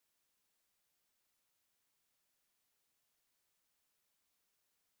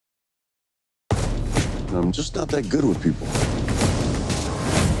and I'm just not that good with people.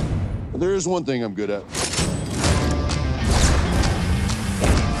 But there is one thing I'm good at.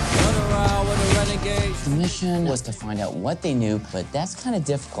 The mission was to find out what they knew, but that's kind of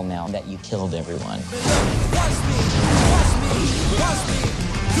difficult now that you killed everyone.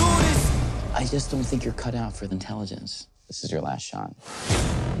 I just don't think you're cut out for intelligence. This is your last shot.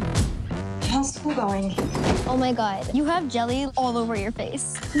 How's school going? Oh my God, you have jelly all over your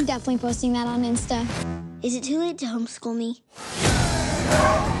face. I'm definitely posting that on Insta. Is it too late to homeschool me?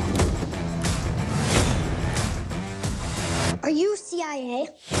 Are you CIA?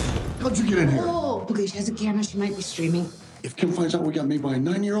 How'd you get in here? Oh, okay, she has a camera. She might be streaming. If Kim finds out we got made by a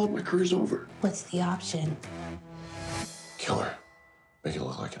 9-year-old, my career's over. What's the option? Kill her. Make it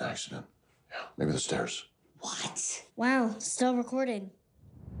look like an accident. Yeah, maybe the stairs. What? Wow, still recording.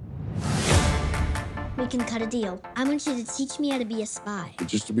 We can cut a deal. I want you to teach me how to be a spy. But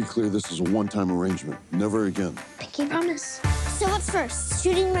just to be clear, this is a one-time arrangement. Never again. Pinky promise. So what's first?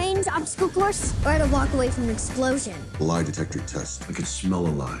 Shooting range, obstacle course, or to walk away from an explosion? A lie detector test. I could smell a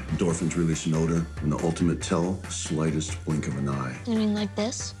lie. Endorphins release an odor, and the ultimate tell, the slightest blink of an eye. You mean like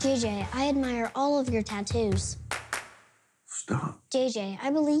this? JJ, I admire all of your tattoos. Stop. JJ,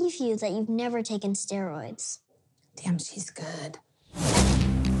 I believe you that you've never taken steroids. Damn, she's good.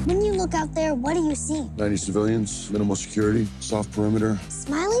 When you look out there, what do you see? 90 civilians, minimal security, soft perimeter.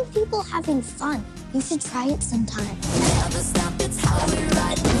 Smiling people having fun. You should try it sometime. Never stop, it's how we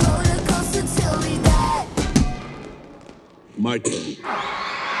ride the roller coaster till we die. My turn. I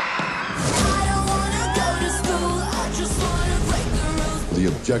don't wanna go to school, I just wanna break the rules. The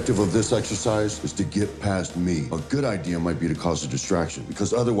objective of this exercise is to get past me. A good idea might be to cause a distraction,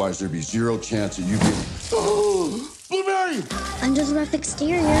 because otherwise there'd be zero chance that you get... Oh! Blueberry! Under the rough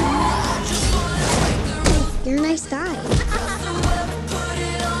exterior, you're a nice guy.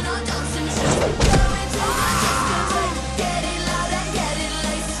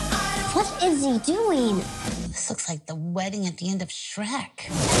 What is he doing? This looks like the wedding at the end of Shrek.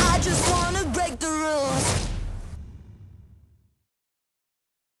 I just